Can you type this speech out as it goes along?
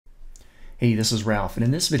Hey, this is Ralph, and in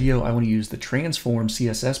this video I want to use the transform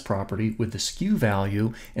CSS property with the skew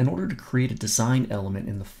value in order to create a design element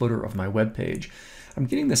in the footer of my web page. I'm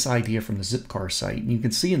getting this idea from the Zipcar site, and you can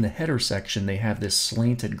see in the header section they have this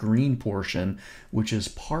slanted green portion which is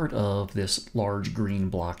part of this large green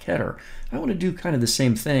block header. I want to do kind of the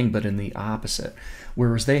same thing but in the opposite.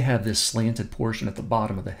 Whereas they have this slanted portion at the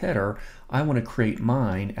bottom of the header, I want to create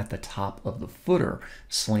mine at the top of the footer,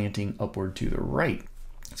 slanting upward to the right.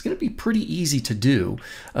 It's going to be pretty easy to do.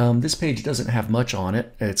 This page doesn't have much on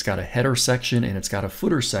it. It's got a header section and it's got a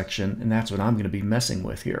footer section, and that's what I'm going to be messing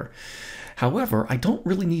with here. However, I don't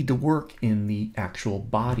really need to work in the actual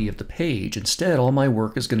body of the page. Instead, all my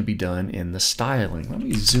work is going to be done in the styling. Let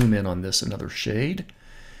me zoom in on this another shade.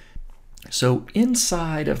 So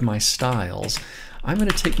inside of my styles, I'm going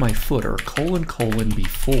to take my footer, :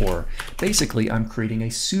 before. Basically, I'm creating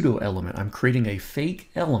a pseudo element. I'm creating a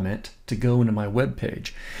fake element to go into my web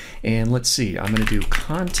page. And let's see, I'm going to do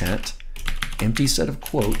content, empty set of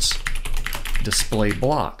quotes, display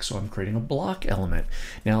block. So I'm creating a block element.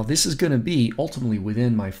 Now this is going to be ultimately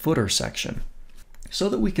within my footer section. So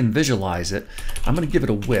that we can visualize it, I'm going to give it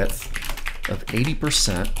a width of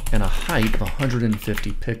 80% and a height of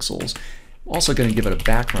 150 pixels. I'm also going to give it a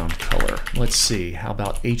background color. Let's see, how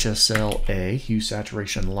about HSLA, hue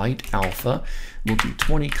saturation light alpha. We'll do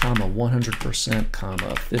 20, 100%,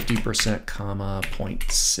 50%,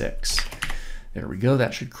 0.6. There we go.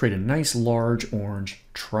 That should create a nice large orange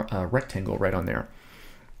rectangle right on there.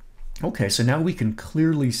 Okay, so now we can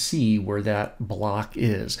clearly see where that block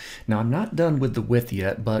is. Now I'm not done with the width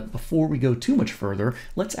yet, but before we go too much further,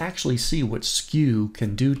 let's actually see what skew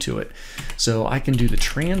can do to it. So I can do the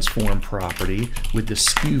transform property with the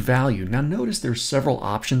skew value. Now notice there's several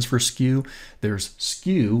options for skew. There's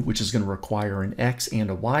skew, which is going to require an X and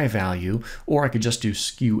a Y value, or I could just do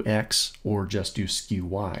skew X or just do skew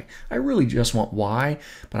Y. I really just want Y,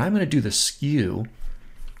 but I'm going to do the skew.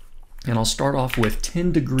 And I'll start off with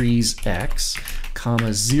 10 degrees X,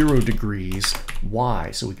 0 degrees Y,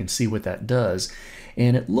 so we can see what that does.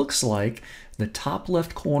 And it looks like the top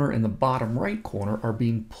left corner and the bottom right corner are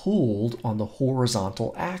being pulled on the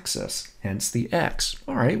horizontal axis, hence the X.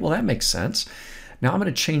 All right, well that makes sense. Now I'm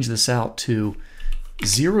going to change this out to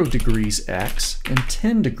 0 degrees X and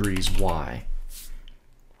 10 degrees Y.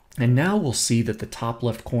 And now we'll see that the top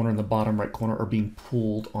left corner and the bottom right corner are being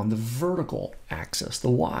pulled on the vertical axis, the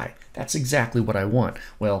Y. That's exactly what I want.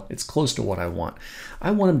 Well, it's close to what I want.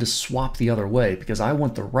 I want them to swap the other way because I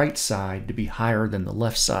want the right side to be higher than the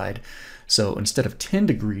left side. So instead of 10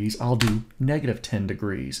 degrees, I'll do -10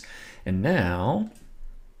 degrees. And now,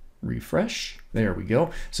 refresh. There we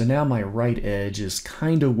go. So now my right edge is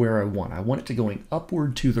kind of where I want. I want it to going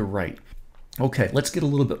upward to the right. Okay, let's get a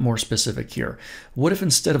little bit more specific here. What if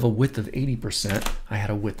instead of a width of 80%, I had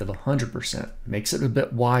a width of 100%? Makes it a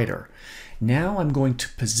bit wider. Now I'm going to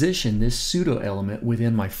position this pseudo element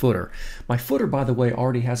within my footer. My footer, by the way,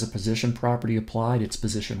 already has a position property applied. It's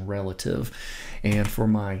position relative. And for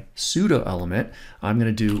my pseudo element, I'm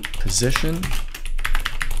going to do position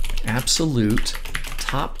absolute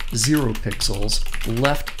top 0 pixels,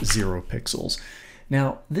 left 0 pixels.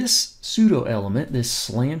 Now, this pseudo element, this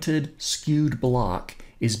slanted, skewed block,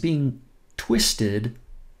 is being twisted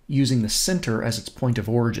using the center as its point of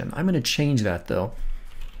origin. I'm going to change that, though,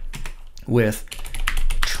 with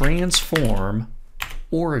transform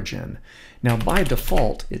origin. Now, by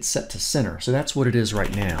default, it's set to center, so that's what it is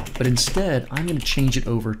right now. But instead, I'm going to change it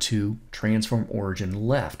over to transform origin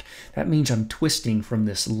left. That means I'm twisting from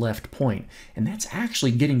this left point, and that's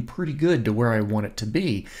actually getting pretty good to where I want it to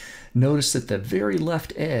be. Notice that the very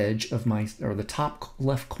left edge of my, or the top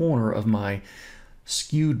left corner of my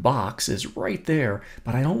skewed box is right there,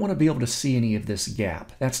 but I don't want to be able to see any of this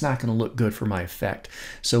gap. That's not going to look good for my effect.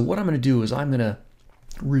 So what I'm going to do is I'm going to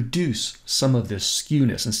reduce some of this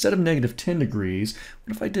skewness. Instead of -10 degrees,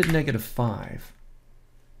 what if I did -5?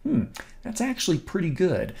 That's actually pretty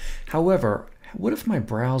good. However, what if my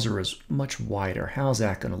browser is much wider? How's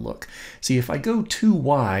that going to look? See, if I go too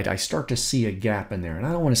wide, I start to see a gap in there, and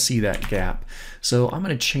I don't want to see that gap. So I'm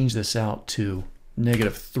going to change this out to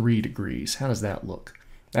 -3 degrees. How does that look?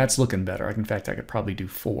 That's looking better. In fact, I could probably do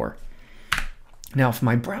 4. Now, if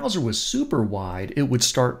my browser was super wide, it would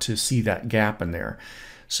start to see that gap in there.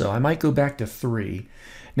 So I might go back to 3.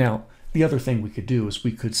 Now, the other thing we could do is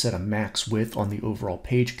we could set a max width on the overall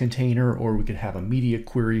page container, or we could have a media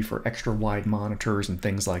query for extra wide monitors and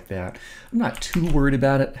things like that. I'm not too worried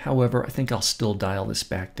about it. However, I think I'll still dial this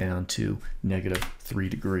back down to -3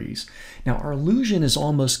 degrees. Now, our illusion is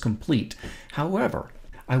almost complete. However,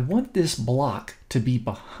 I want this block to be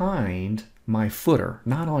behind my footer,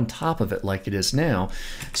 not on top of it like it is now.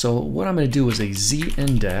 So what I'm going to do is a z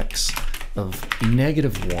index of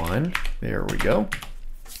 -1. There we go.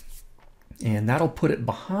 And that'll put it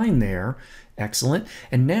behind there. Excellent.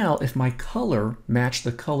 And now if my color matched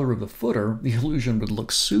the color of the footer, the illusion would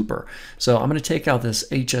look super. So I'm going to take out this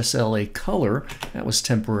HSLA color. That was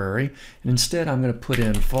temporary. And instead I'm going to put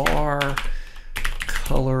in var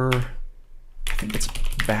color, I think it's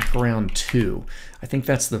background 2. I think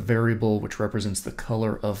that's the variable which represents the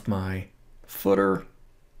color of my footer.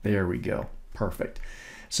 There we go. Perfect.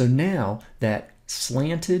 So now that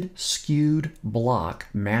slanted, skewed block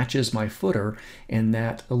matches my footer, and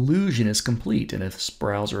that illusion is complete. And if this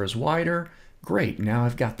browser is wider, great, now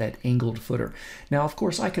I've got that angled footer. Now, of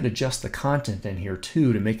course, I could adjust the content in here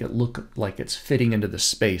too to make it look like it's fitting into the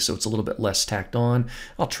space, so it's a little bit less tacked on.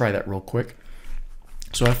 I'll try that real quick.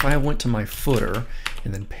 So if I went to my footer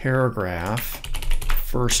and then paragraph,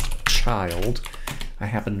 first child, I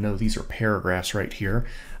happen to know these are paragraphs right here,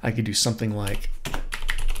 I could do something like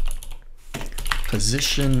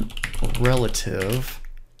position relative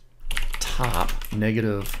top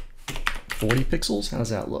 -40 pixels. How does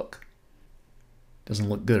that look? Doesn't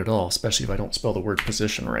look good at all, especially if I don't spell the word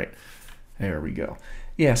position right. There we go.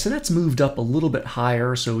 Yeah, so that's moved up a little bit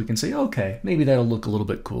higher, so we can say, okay, maybe that'll look a little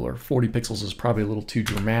bit cooler. 40 pixels is probably a little too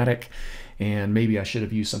dramatic, and maybe I should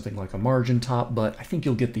have used something like a margin top, but I think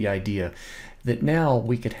you'll get the idea that now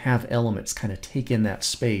we could have elements kind of take in that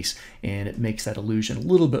space, and it makes that illusion a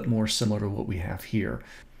little bit more similar to what we have here.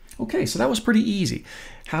 Okay, so that was pretty easy.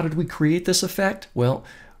 How did we create this effect? Well,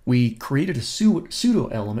 we created a pseudo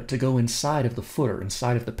element to go inside of the footer,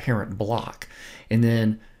 inside of the parent block, and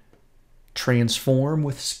then transform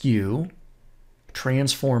with skew,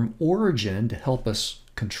 transform origin to help us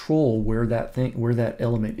control where that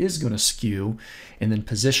element is going to skew, and then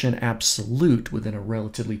position absolute within a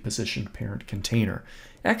relatively positioned parent container.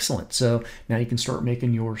 Excellent. So now you can start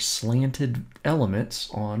making your slanted elements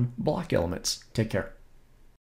on block elements. Take care.